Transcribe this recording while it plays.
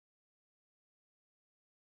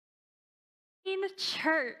In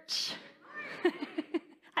church.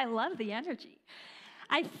 I love the energy.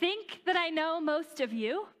 I think that I know most of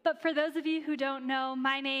you, but for those of you who don't know,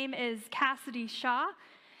 my name is Cassidy Shaw.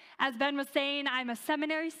 As Ben was saying, I'm a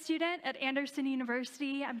seminary student at Anderson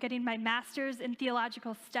University. I'm getting my master's in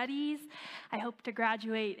theological studies. I hope to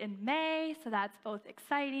graduate in May, so that's both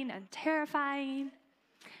exciting and terrifying.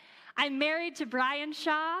 I'm married to Brian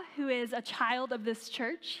Shaw, who is a child of this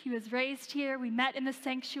church. He was raised here. We met in the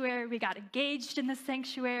sanctuary. We got engaged in the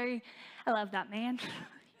sanctuary. I love that man.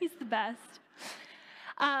 He's the best.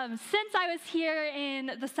 Since I was here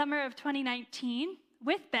in the summer of 2019,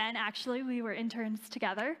 with Ben, actually, we were interns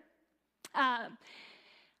together,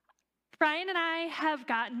 Brian and I have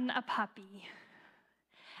gotten a puppy.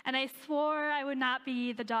 And I swore I would not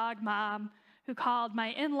be the dog mom who called my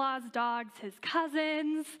in-laws' dogs his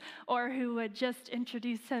cousins, or who would just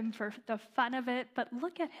introduce him for the fun of it, but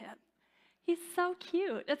look at him. He's so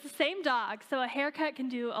cute. It's the same dog, so a haircut can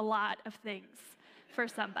do a lot of things for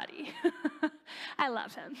somebody. I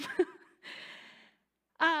love him.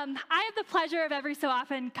 I have the pleasure of every so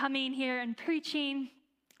often coming here and preaching,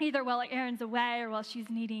 either while Erin's away or while she's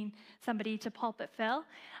needing somebody to pulpit fill.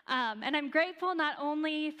 And I'm grateful not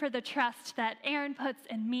only for the trust that Erin puts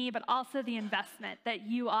in me, but also the investment that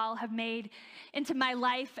you all have made into my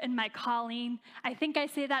life and my calling. I think I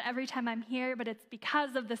say that every time I'm here, but it's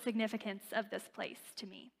because of the significance of this place to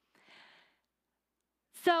me.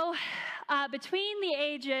 So between the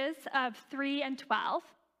ages of 3 and 12,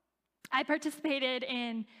 I participated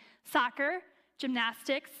in soccer,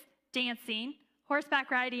 gymnastics, dancing,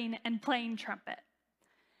 horseback riding, and playing trumpet.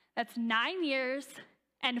 That's 9 years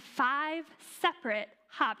and 5 separate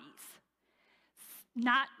hobbies.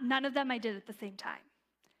 None of them I did at the same time.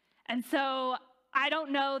 And so I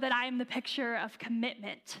don't know that I am the picture of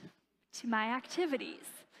commitment to my activities.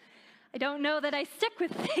 I don't know that I stick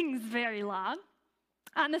with things very long.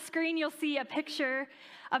 On the screen, you'll see a picture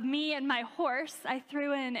of me and my horse. I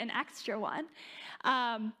threw in an extra one.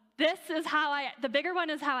 This is the bigger one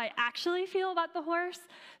is how I actually feel about the horse.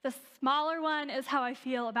 The smaller one is how I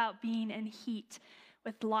feel about being in heat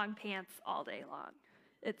with long pants all day long.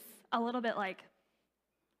 It's a little bit like,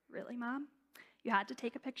 really, Mom? You had to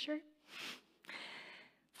take a picture?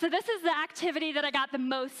 So this is the activity that I got the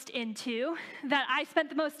most into, that I spent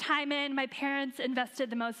the most time in, my parents invested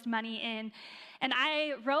the most money in. And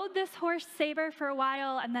I rode this horse, Saber, for a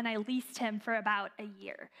while, and then I leased him for about a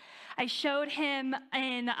year. I showed him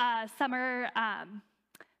in a summer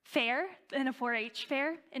fair, in a 4-H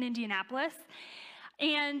fair in Indianapolis.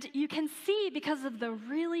 And you can see, because of the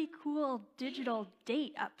really cool digital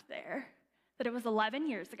date up there, that it was 11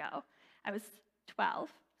 years ago. I was 12,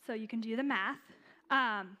 so you can do the math.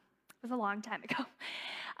 It was a long time ago.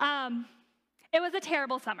 It was a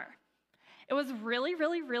terrible summer. It was really,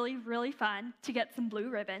 really, really, really fun to get some blue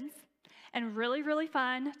ribbons, and really, really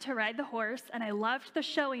fun to ride the horse, and I loved the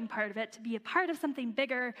showing part of it, to be a part of something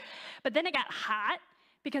bigger. But then it got hot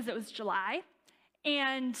because it was July,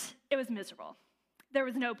 and it was miserable. There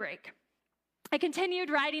was no break. I continued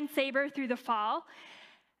riding Saber through the fall,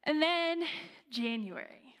 and then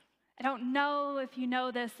January. I don't know if you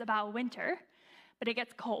know this about winter, but it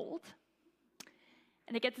gets cold,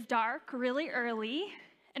 and it gets dark really early.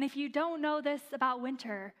 And if you don't know this about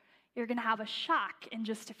winter, you're going to have a shock in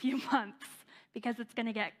just a few months, because it's going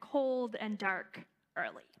to get cold and dark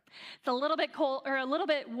early. It's a little bit cold, or a little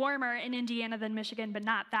bit warmer in Indiana than Michigan, but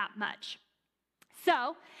not that much.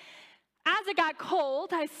 So as it got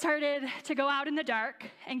cold, I started to go out in the dark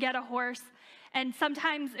and get a horse, and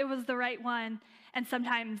sometimes it was the right one, and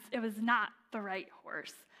sometimes it was not the right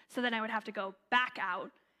horse. So then I would have to go back out.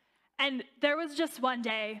 And there was just one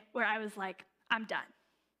day where I was like, I'm done.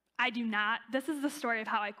 This is the story of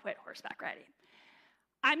how I quit horseback riding.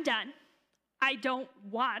 I'm done. I don't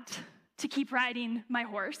want to keep riding my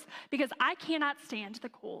horse because I cannot stand the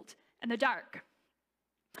cold and the dark.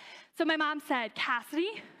 So my mom said,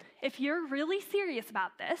 Cassidy, if you're really serious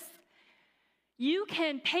about this, you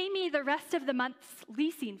can pay me the rest of the month's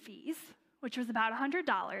leasing fees, which was about $100.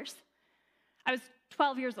 I was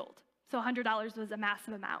 12 years old, so $100 was a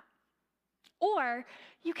massive amount. Or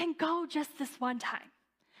you can go just this one time.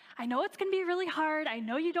 I know it's going to be really hard. I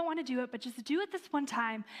know you don't want to do it, but just do it this one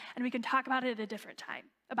time, and we can talk about it at a different time,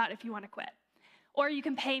 about if you want to quit. Or you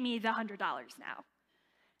can pay me the $100 now.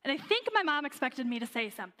 And I think my mom expected me to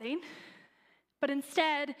say something, but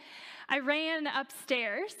instead, I ran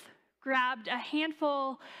upstairs, grabbed a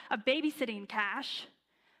handful of babysitting cash,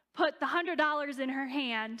 put the $100 in her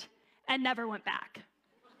hand, and never went back.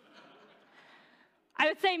 I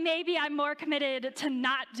would say maybe I'm more committed to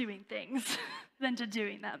not doing things than to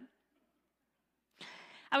doing them.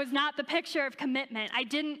 I was not the picture of commitment. I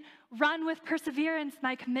didn't run with perseverance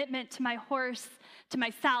my commitment to my horse, to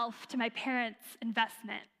myself, to my parents'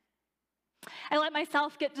 investment. I let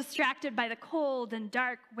myself get distracted by the cold and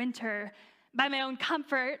dark winter, by my own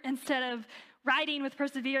comfort, instead of riding with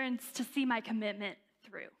perseverance to see my commitment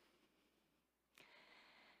through.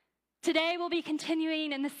 Today, we'll be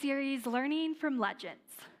continuing in the series Learning from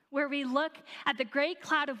Legends, where we look at the great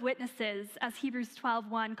cloud of witnesses, as Hebrews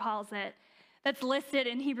 12:1 calls it, that's listed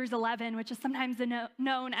in Hebrews 11, which is sometimes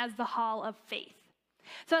known as the Hall of Faith.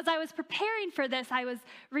 So as I was preparing for this, I was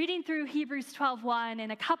reading through Hebrews 12:1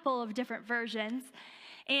 in a couple of different versions,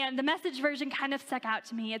 and the Message version kind of stuck out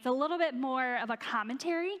to me. It's a little bit more of a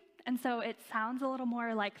commentary, and so it sounds a little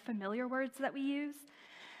more like familiar words that we use.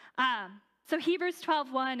 So Hebrews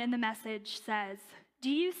 12:1 in the Message says,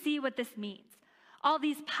 "Do you see what this means? All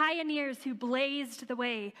these pioneers who blazed the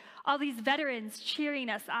way, all these veterans cheering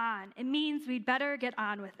us on. It means we'd better get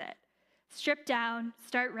on with it. Strip down,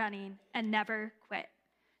 start running, and never quit.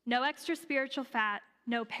 No extra spiritual fat,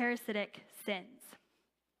 no parasitic sins."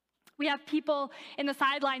 We have people in the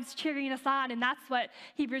sidelines cheering us on, and that's what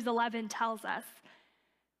Hebrews 11 tells us.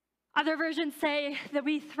 Other versions say that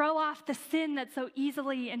we throw off the sin that so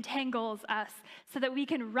easily entangles us so that we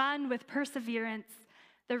can run with perseverance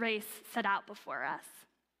the race set out before us.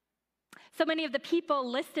 So many of the people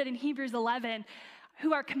listed in Hebrews 11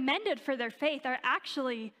 who are commended for their faith are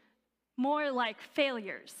actually more like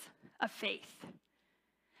failures of faith.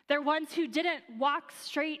 They're ones who didn't walk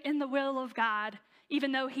straight in the will of God,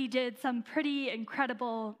 even though he did some pretty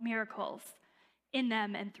incredible miracles in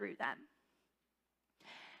them and through them.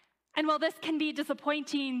 And while this can be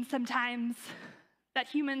disappointing sometimes that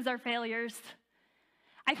humans are failures,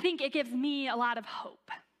 I think it gives me a lot of hope.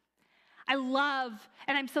 I love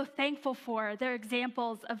and I'm so thankful for their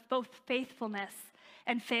examples of both faithfulness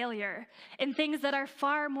and failure in things that are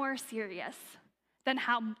far more serious than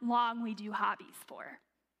how long we do hobbies for.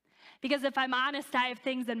 Because if I'm honest, I have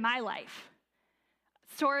things in my life,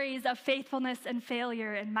 stories of faithfulness and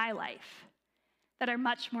failure in my life that are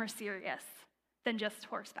much more serious than just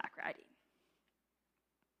horseback riding.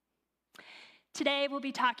 Today, we'll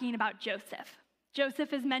be talking about Joseph.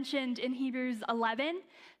 Joseph is mentioned in Hebrews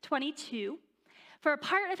 11:22 for a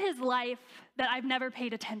part of his life that I've never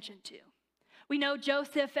paid attention to. We know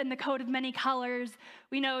Joseph and the coat of many colors.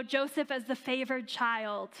 We know Joseph as the favored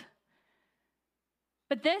child.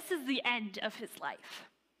 But this is the end of his life.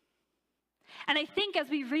 And I think as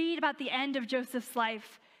we read about the end of Joseph's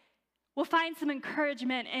life, we'll find some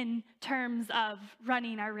encouragement in terms of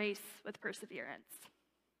running our race with perseverance.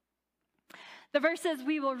 The verses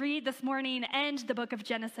we will read this morning end the book of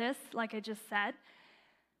Genesis, like I just said.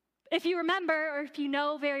 If you remember, or if you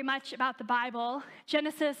know very much about the Bible,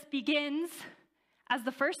 Genesis begins as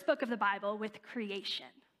the first book of the Bible with creation.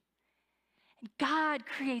 And God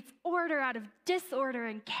creates order out of disorder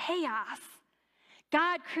and chaos.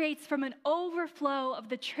 God creates from an overflow of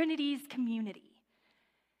the Trinity's community.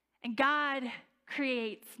 And God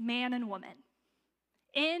creates man and woman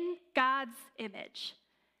in God's image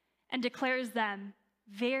and declares them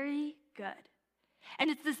very good. And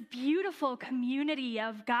it's this beautiful community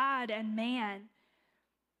of God and man.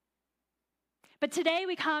 But today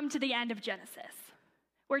we come to the end of Genesis,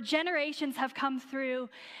 where generations have come through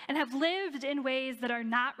and have lived in ways that are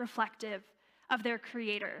not reflective of their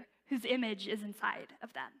Creator, whose image is inside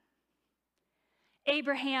of them.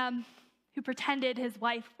 Abraham, who pretended his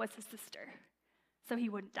wife was his sister so he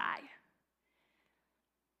wouldn't die.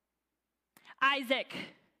 Isaac,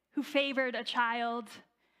 who favored a child.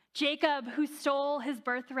 Jacob, who stole his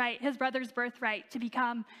birthright, his brother's birthright, to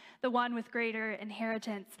become the one with greater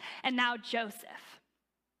inheritance. And now Joseph.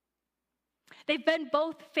 They've been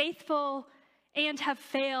both faithful and have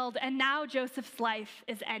failed, and now Joseph's life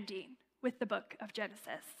is ending with the book of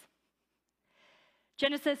Genesis.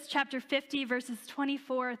 Genesis chapter 50, verses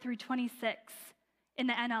 24 through 26 in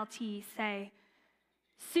the NLT say,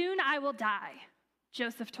 "Soon I will die,"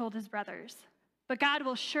 Joseph told his brothers, "but God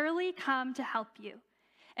will surely come to help you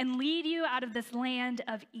and lead you out of this land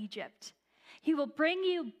of Egypt. He will bring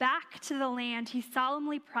you back to the land he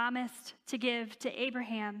solemnly promised to give to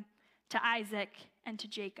Abraham, to Isaac, and to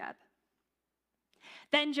Jacob."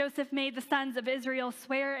 Then Joseph made the sons of Israel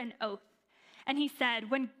swear an oath, and he said,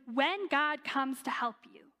 when God comes to help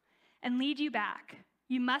you and lead you back,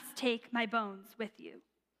 you must take my bones with you."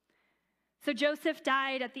 So Joseph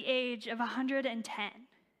died at the age of 110.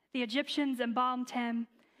 The Egyptians embalmed him,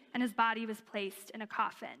 and his body was placed in a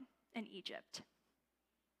coffin in Egypt.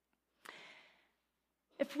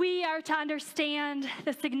 If we are to understand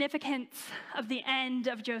the significance of the end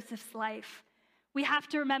of Joseph's life, we have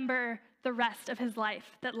to remember the rest of his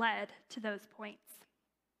life that led to those points.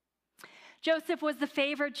 Joseph was the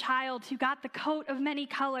favored child who got the coat of many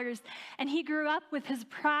colors, and he grew up with his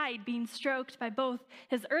pride being stroked by both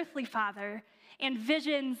his earthly father and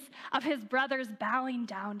visions of his brothers bowing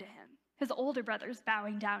down to him, his older brothers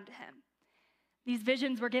bowing down to him. These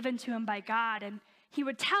visions were given to him by God, and he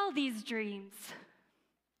would tell these dreams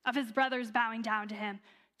of his brothers bowing down to him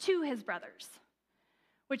to his brothers,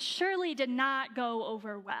 which surely did not go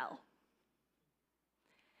over well.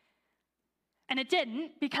 And it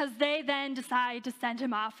didn't, because they then decide to send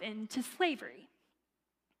him off into slavery.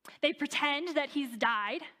 They pretend that he's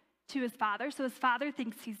died to his father, so his father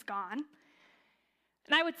thinks he's gone.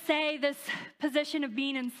 And I would say this position of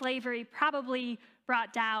being in slavery probably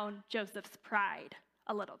brought down Joseph's pride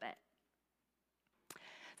a little bit.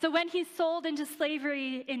 So when he's sold into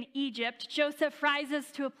slavery in Egypt, Joseph rises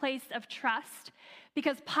to a place of trust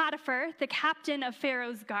because Potiphar, the captain of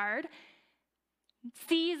Pharaoh's guard,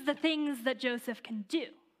 sees the things that Joseph can do.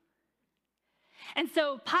 And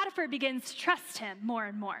so Potiphar begins to trust him more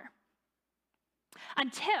and more,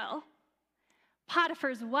 until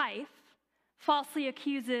Potiphar's wife falsely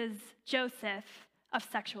accuses Joseph of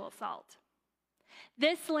sexual assault.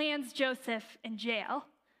 This lands Joseph in jail,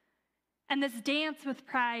 and this dance with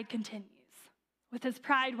pride continues, with his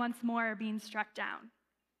pride once more being struck down.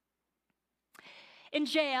 In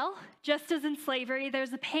jail, just as in slavery,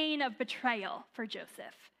 there's a pain of betrayal for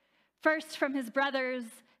Joseph, first from his brothers,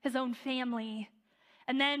 his own family,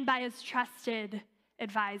 and then by his trusted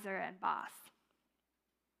advisor and boss.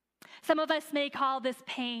 Some of us may call this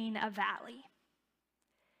pain a valley.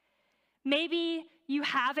 Maybe you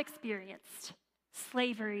have experienced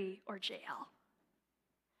slavery or jail.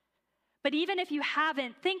 But even if you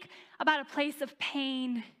haven't, think about a place of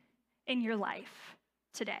pain in your life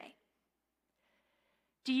today.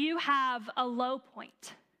 Do you have a low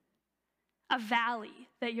point, a valley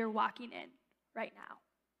that you're walking in right now,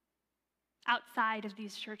 outside of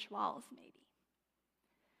these church walls, maybe?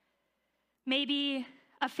 Maybe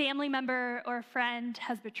a family member or a friend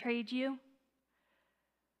has betrayed you,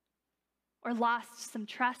 or lost some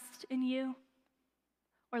trust in you,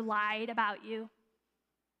 or lied about you.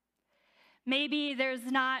 Maybe there's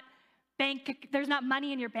not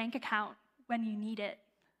money in your bank account when you need it.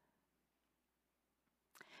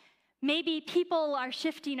 Maybe people are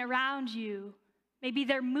shifting around you. Maybe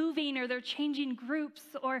they're moving, or they're changing groups,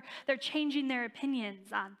 or they're changing their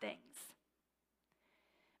opinions on things.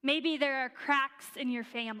 Maybe there are cracks in your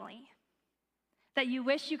family that you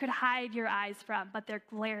wish you could hide your eyes from, but they're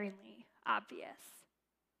glaringly obvious.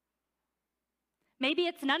 Maybe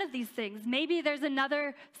it's none of these things. Maybe there's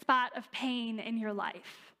another spot of pain in your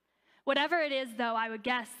life. Whatever it is, though, I would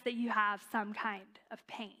guess that you have some kind of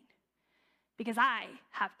pain, because I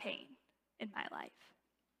have pain in my life.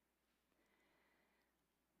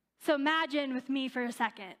 So imagine with me for a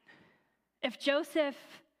second if Joseph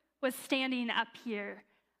was standing up here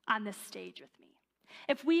on this stage with me.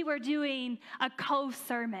 If we were doing a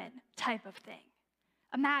co-sermon type of thing,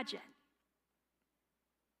 imagine.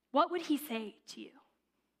 What would he say to you?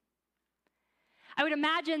 I would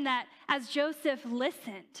imagine that as Joseph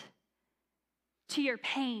listened to your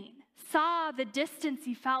pain, saw the distance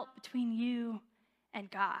you felt between you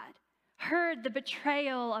and God, heard the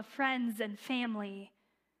betrayal of friends and family,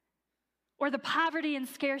 or the poverty and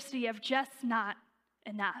scarcity of just not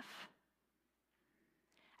enough,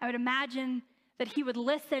 I would imagine that he would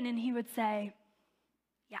listen and he would say,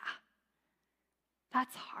 yeah,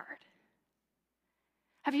 that's hard.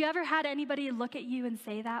 Have you ever had anybody look at you and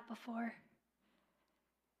say that before?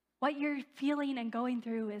 What you're feeling and going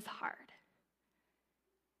through is hard.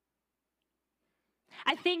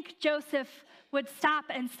 I think Joseph would stop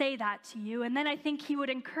and say that to you, and then I think he would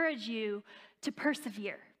encourage you to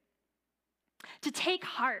persevere, to take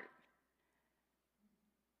heart.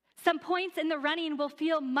 Some points in the running will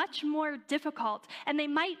feel much more difficult, and they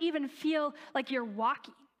might even feel like you're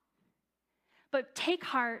walking. But take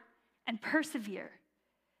heart and persevere,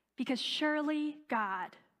 because surely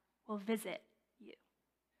God will visit you.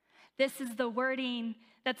 This is the wording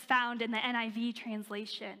that's found in the NIV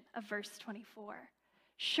translation of verse 24.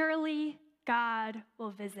 Surely God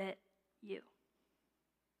will visit you.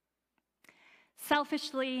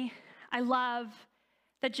 Selfishly, I love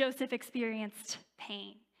that Joseph experienced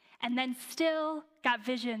pain and then still got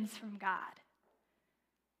visions from God.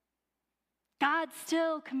 God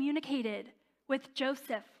still communicated with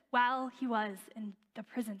Joseph while he was in the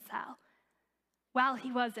prison cell, while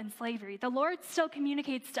he was in slavery. The Lord still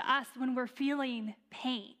communicates to us when we're feeling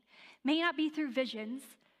pain. May not be through visions,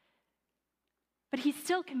 but he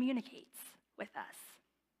still communicates with us.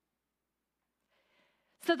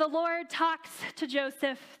 So the Lord talks to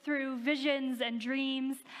Joseph through visions and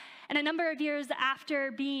dreams, and a number of years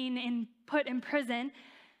after being put in prison,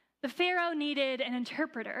 the Pharaoh needed an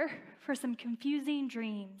interpreter for some confusing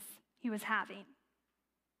dreams he was having.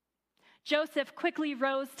 Joseph quickly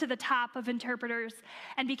rose to the top of interpreters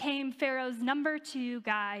and became Pharaoh's number 2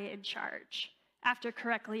 guy in charge after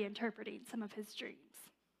correctly interpreting some of his dreams.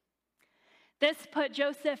 This put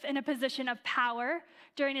Joseph in a position of power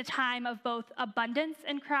during a time of both abundance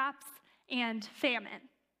in crops and famine.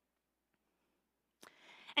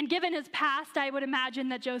 And given his past, I would imagine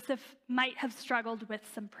that Joseph might have struggled with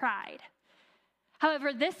some pride.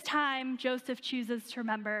 However, this time, Joseph chooses to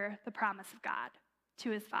remember the promise of God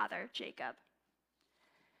to his father, Jacob.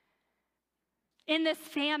 In this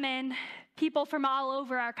famine, people from all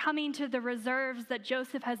over are coming to the reserves that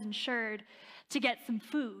Joseph has insured to get some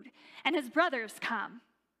food. And his brothers come,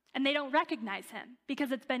 and they don't recognize him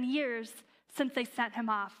because it's been years since they sent him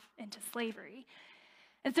off into slavery.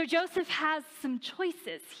 And so Joseph has some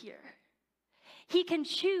choices here. He can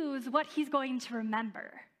choose what he's going to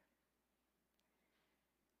remember.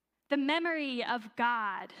 The memory of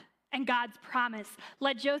God and God's promise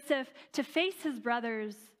led Joseph to face his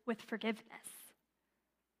brothers with forgiveness,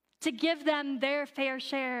 to give them their fair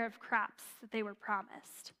share of crops that they were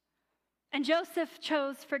promised. And Joseph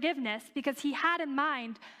chose forgiveness because he had in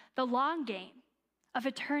mind the long game of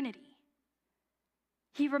eternity.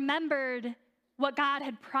 He remembered what God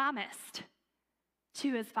had promised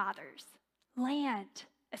to his fathers: land,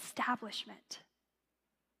 establishment.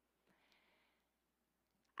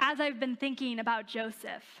 As I've been thinking about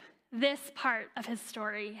Joseph, this part of his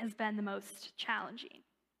story has been the most challenging.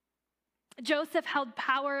 Joseph held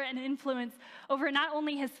power and influence over not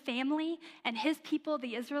only his family and his people,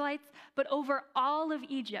 the Israelites, but over all of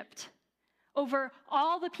Egypt, over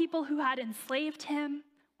all the people who had enslaved him,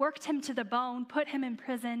 worked him to the bone, put him in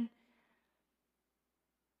prison.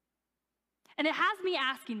 And it has me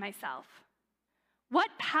asking myself, what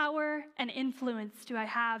power and influence do I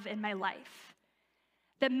have in my life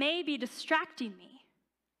that may be distracting me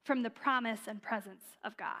from the promise and presence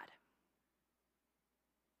of God?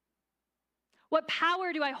 What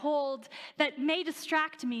power do I hold that may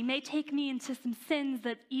distract me, may take me into some sins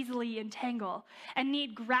that easily entangle and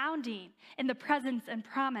need grounding in the presence and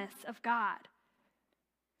promise of God?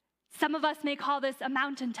 Some of us may call this a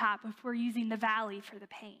mountaintop if we're using the valley for the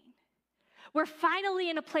pain. We're finally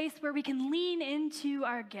in a place where we can lean into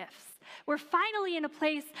our gifts. We're finally in a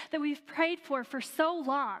place that we've prayed for so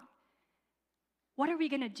long. What are we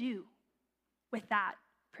going to do with that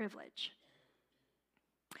privilege?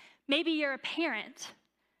 Maybe you're a parent.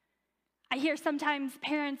 I hear sometimes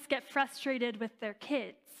parents get frustrated with their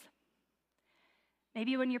kids.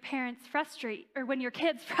 Maybe when your kids frustrate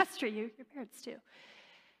you, your parents too.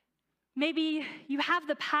 Maybe you have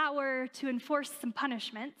the power to enforce some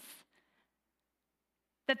punishments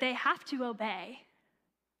that they have to obey,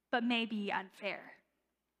 but may be unfair.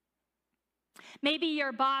 Maybe you're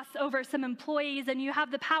a boss over some employees and you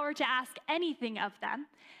have the power to ask anything of them,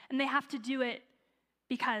 and they have to do it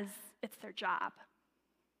because it's their job.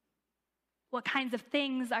 What kinds of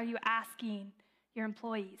things are you asking your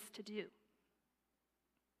employees to do?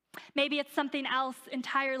 Maybe it's something else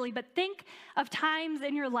entirely, but think of times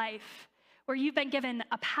in your life where you've been given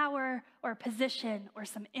a power or a position or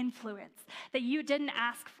some influence that you didn't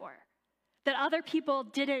ask for, that other people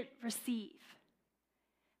didn't receive.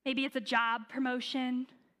 Maybe it's a job promotion.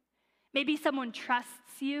 Maybe someone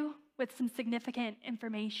trusts you with some significant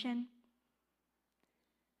information.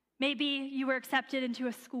 Maybe you were accepted into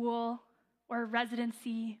a school or a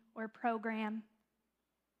residency or a program.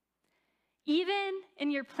 Even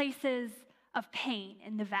in your places of pain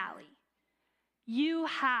in the valley, you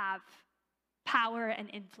have power and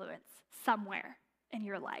influence somewhere in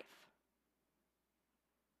your life.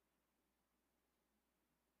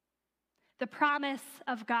 The promise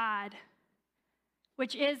of God,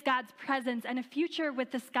 which is God's presence and a future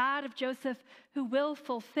with this God of Joseph who will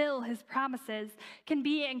fulfill his promises, can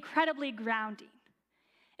be incredibly grounding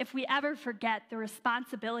if we ever forget the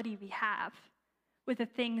responsibility we have with the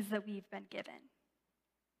things that we've been given.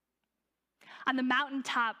 On the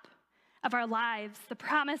mountaintop of our lives, the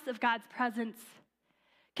promise of God's presence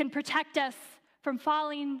can protect us from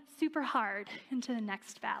falling super hard into the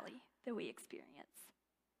next valley that we experience.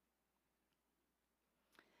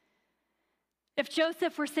 If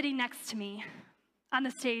Joseph were sitting next to me on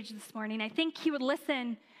the stage this morning, I think he would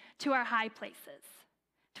listen to our high places,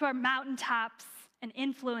 to our mountaintops and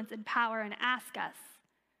influence and power, and ask us,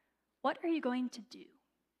 what are you going to do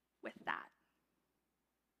with that?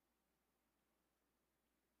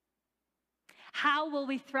 How will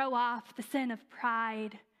we throw off the sin of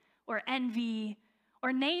pride or envy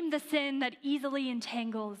or name the sin that easily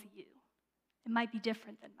entangles you? It might be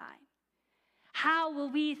different than mine. How will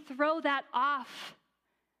we throw that off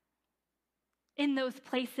in those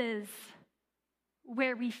places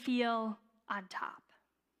where we feel on top?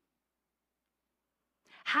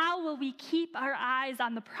 How will we keep our eyes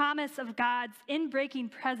on the promise of God's in-breaking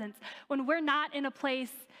presence when we're not in a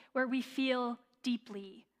place where we feel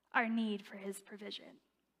deeply our need for his provision?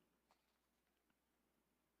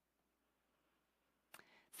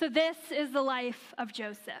 So this is the life of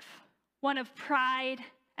Joseph, one of pride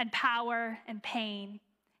and power and pain,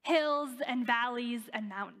 hills and valleys and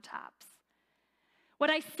mountaintops. What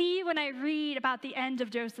I see when I read about the end of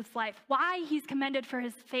Joseph's life, why he's commended for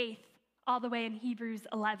his faith all the way in Hebrews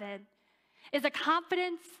 11, is a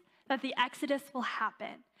confidence that the Exodus will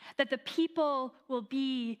happen, that the people will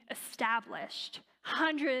be established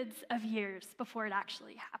hundreds of years before it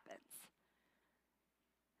actually happens.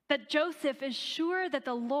 That Joseph is sure that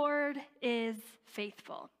the Lord is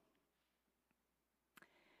faithful.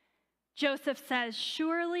 Joseph says,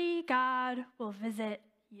 "Surely God will visit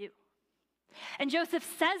you." And Joseph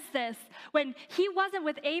says this when he wasn't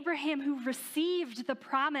with Abraham, who received the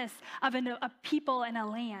promise of a people and a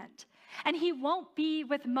land. And he won't be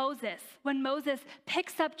with Moses when Moses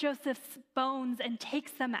picks up Joseph's bones and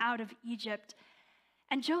takes them out of Egypt.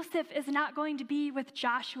 And Joseph is not going to be with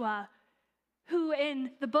Joshua, who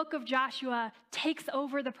in the book of Joshua takes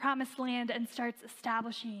over the promised land and starts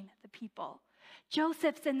establishing the people.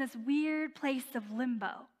 Joseph's in this weird place of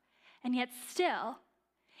limbo, and yet still,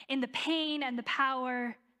 in the pain and the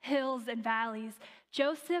power, hills and valleys,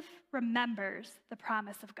 Joseph remembers the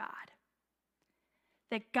promise of God,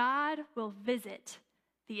 that God will visit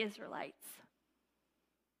the Israelites.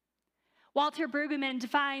 Walter Brueggemann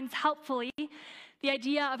defines helpfully the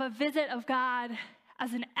idea of a visit of God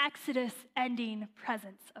as an Exodus-ending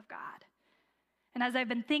presence of God. And as I've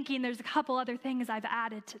been thinking, there's a couple other things I've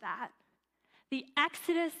added to that. The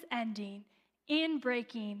Exodus-ending,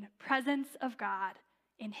 in-breaking presence of God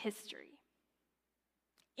in history,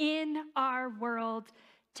 in our world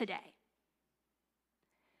today.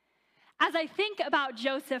 As I think about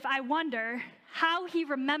Joseph, I wonder how he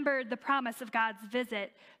remembered the promise of God's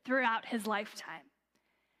visit throughout his lifetime,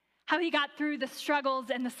 how he got through the struggles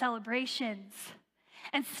and the celebrations,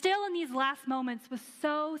 and still in these last moments was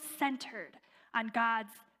so centered on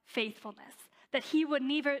God's faithfulness that he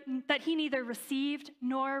neither received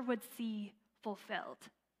nor would see fulfilled.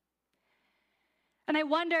 And I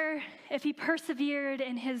wonder if he persevered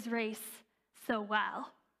in his race so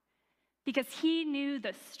well because he knew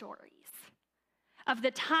the stories of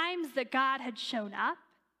the times that God had shown up,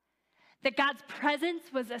 that God's presence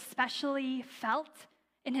was especially felt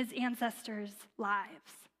in his ancestors'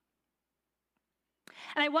 lives.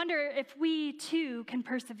 And I wonder if we too can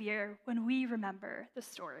persevere when we remember the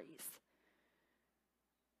stories,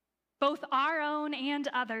 both our own and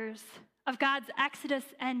others, of God's Exodus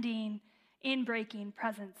ending in breaking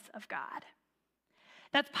presence of God.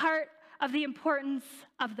 That's part of the importance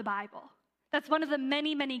of the Bible. That's one of the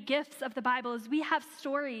many, many gifts of the Bible is we have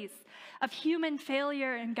stories of human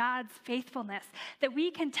failure and God's faithfulness that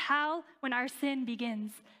we can tell when our sin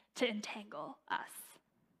begins to entangle us.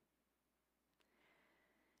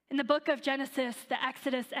 In the book of Genesis, the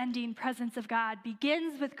Exodus ending presence of God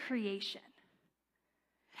begins with creation.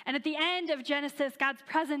 And at the end of Genesis, God's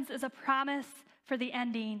presence is a promise for the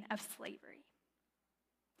ending of slavery.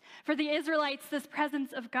 For the Israelites, this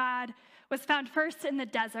presence of God was found first in the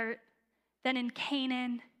desert, then in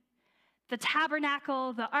Canaan, the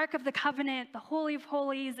tabernacle, the Ark of the Covenant, the Holy of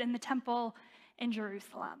Holies in the temple in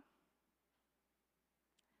Jerusalem.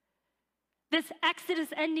 This Exodus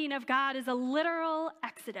ending of God is a literal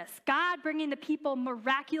exodus, God bringing the people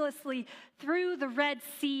miraculously through the Red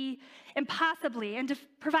Sea, impossibly, and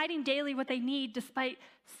providing daily what they need despite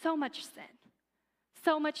so much sin,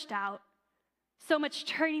 so much doubt, so much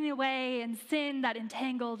turning away and sin that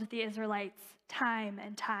entangled the Israelites time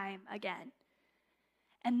and time again.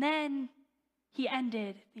 And then he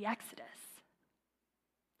ended the Exodus.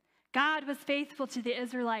 God was faithful to the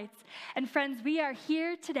Israelites. And friends, we are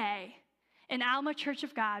here today in Alma Church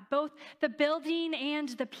of God, both the building and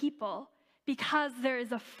the people, because there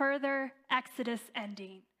is a further Exodus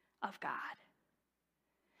ending of God.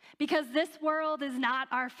 Because this world is not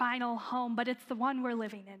our final home, but it's the one we're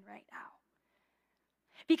living in right now.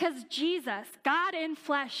 Because Jesus, God in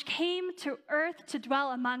flesh, came to earth to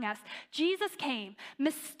dwell among us. Jesus came,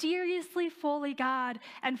 mysteriously fully God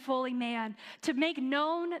and fully man, to make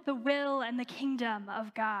known the will and the kingdom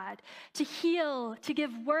of God, to heal, to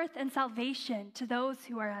give worth and salvation to those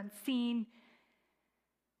who are unseen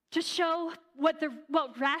to show what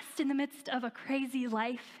rest in the midst of a crazy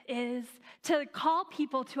life is, to call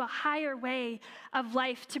people to a higher way of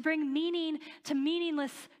life, to bring meaning to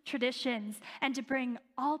meaningless traditions, and to bring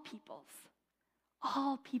all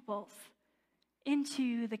peoples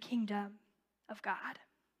into the kingdom of God.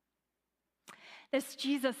 This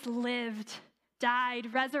Jesus lived,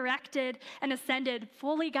 died, resurrected, and ascended,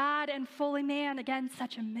 fully God and fully man. Again,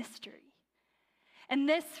 such a mystery. And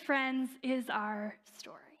this, friends, is our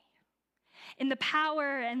story. In the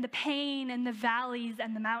power and the pain and the valleys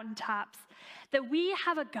and the mountaintops, that we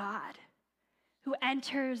have a God who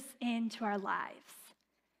enters into our lives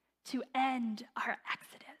to end our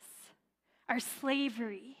exodus, our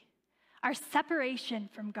slavery, our separation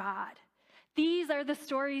from God. These are the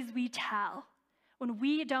stories we tell when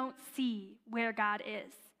we don't see where God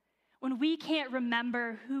is, when we can't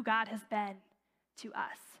remember who God has been to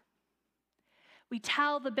us. We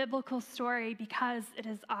tell the biblical story because it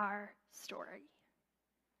is our story.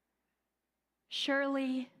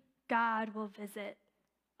 Surely God will visit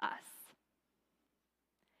us.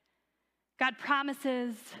 God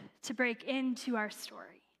promises to break into our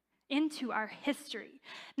story, into our history,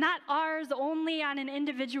 not ours only on an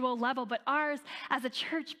individual level, but ours as a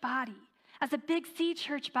church body, as a Big C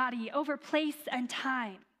church body over place and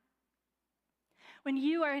time. When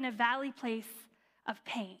you are in a valley place of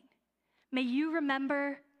pain, may you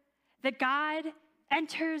remember that God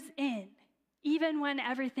enters in even when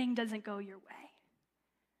everything doesn't go your way.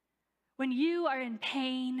 When you are in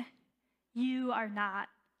pain, you are not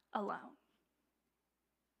alone.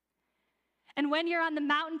 And when you're on the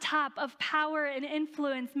mountaintop of power and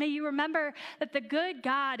influence, may you remember that the good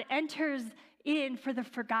God enters in for the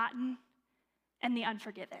forgotten and the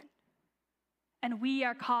unforgiven. And we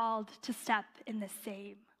are called to step in the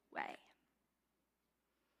same way.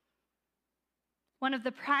 One of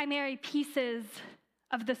the primary pieces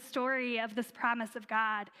of the story of this promise of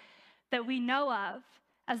God that we know of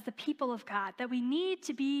as the people of God, that we need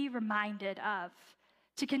to be reminded of,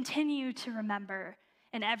 to continue to remember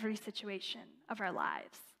in every situation of our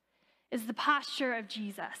lives, is the posture of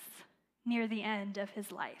Jesus near the end of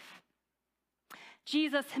his life.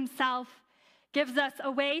 Jesus himself gives us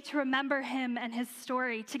a way to remember him and his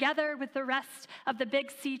story together with the rest of the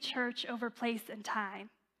Big C church over place and time.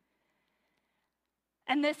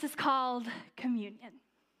 And this is called communion.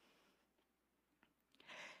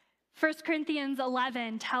 1 Corinthians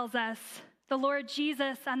 11 tells us the Lord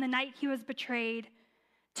Jesus, on the night he was betrayed,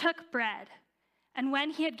 took bread, and when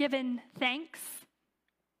he had given thanks,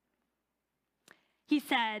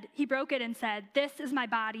 he broke it and said, "This is my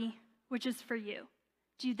body, which is for you.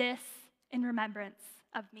 Do this in remembrance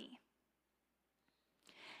of me."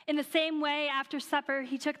 In the same way, after supper,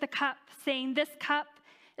 he took the cup, saying, "This cup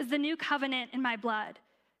is the new covenant in my blood.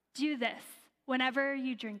 Do this whenever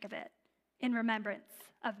you drink of it in remembrance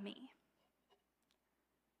of me."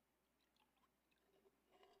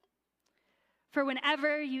 For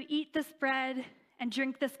whenever you eat this bread and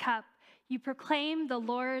drink this cup, you proclaim the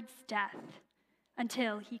Lord's death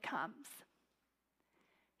until he comes.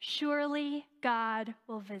 Surely God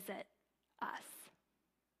will visit us.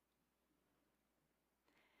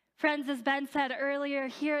 Friends, as Ben said earlier,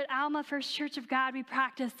 here at Alma First Church of God, we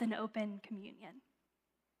practice an open communion,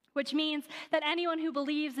 which means that anyone who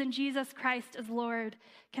believes in Jesus Christ as Lord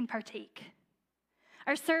can partake.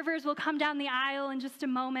 Our servers will come down the aisle in just a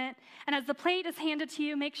moment, and as the plate is handed to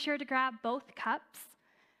you, make sure to grab both cups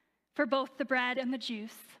for both the bread and the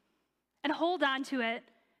juice, and hold on to it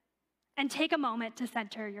and take a moment to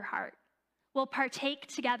center your heart. We'll partake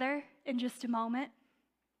together in just a moment.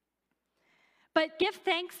 But give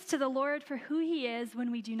thanks to the Lord for who he is when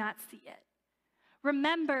we do not see it.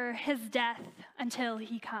 Remember his death until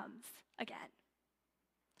he comes again.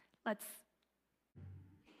 Let's.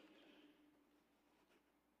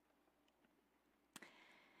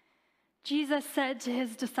 Jesus said to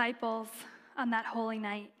his disciples on that holy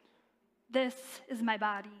night, "This is my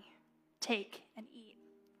body. Take and eat."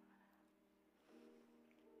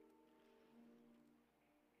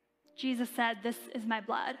 Jesus said, "This is my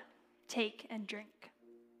blood. Take and drink."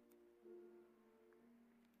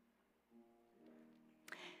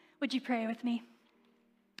 Would you pray with me?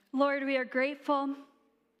 Lord, we are grateful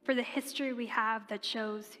for the history we have that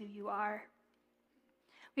shows who you are.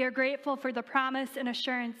 We are grateful for the promise and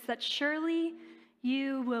assurance that surely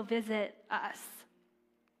you will visit us.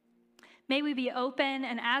 May we be open,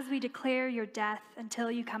 and as we declare your death until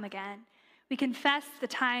you come again, we confess the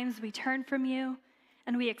times we turn from you,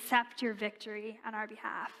 and we accept your victory on our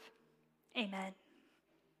behalf. Amen.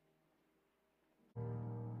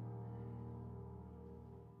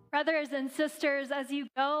 Brothers and sisters, as you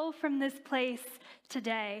go from this place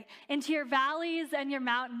today into your valleys and your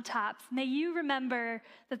mountaintops, may you remember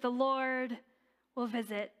that the Lord will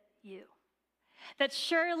visit you, that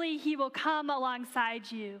surely he will come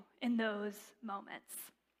alongside you in those moments.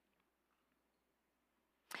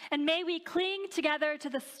 And may we cling together to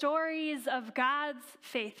the stories of God's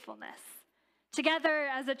faithfulness, together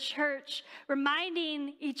as a church,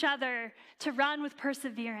 reminding each other to run with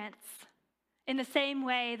perseverance in the same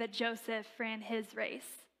way that Joseph ran his race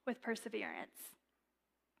with perseverance.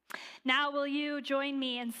 Now will you join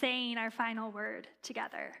me in saying our final word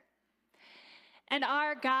together? And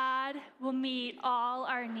our God will meet all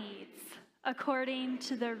our needs according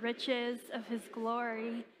to the riches of his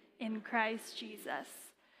glory in Christ Jesus.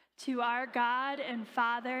 To our God and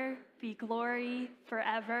Father be glory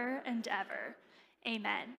forever and ever. Amen.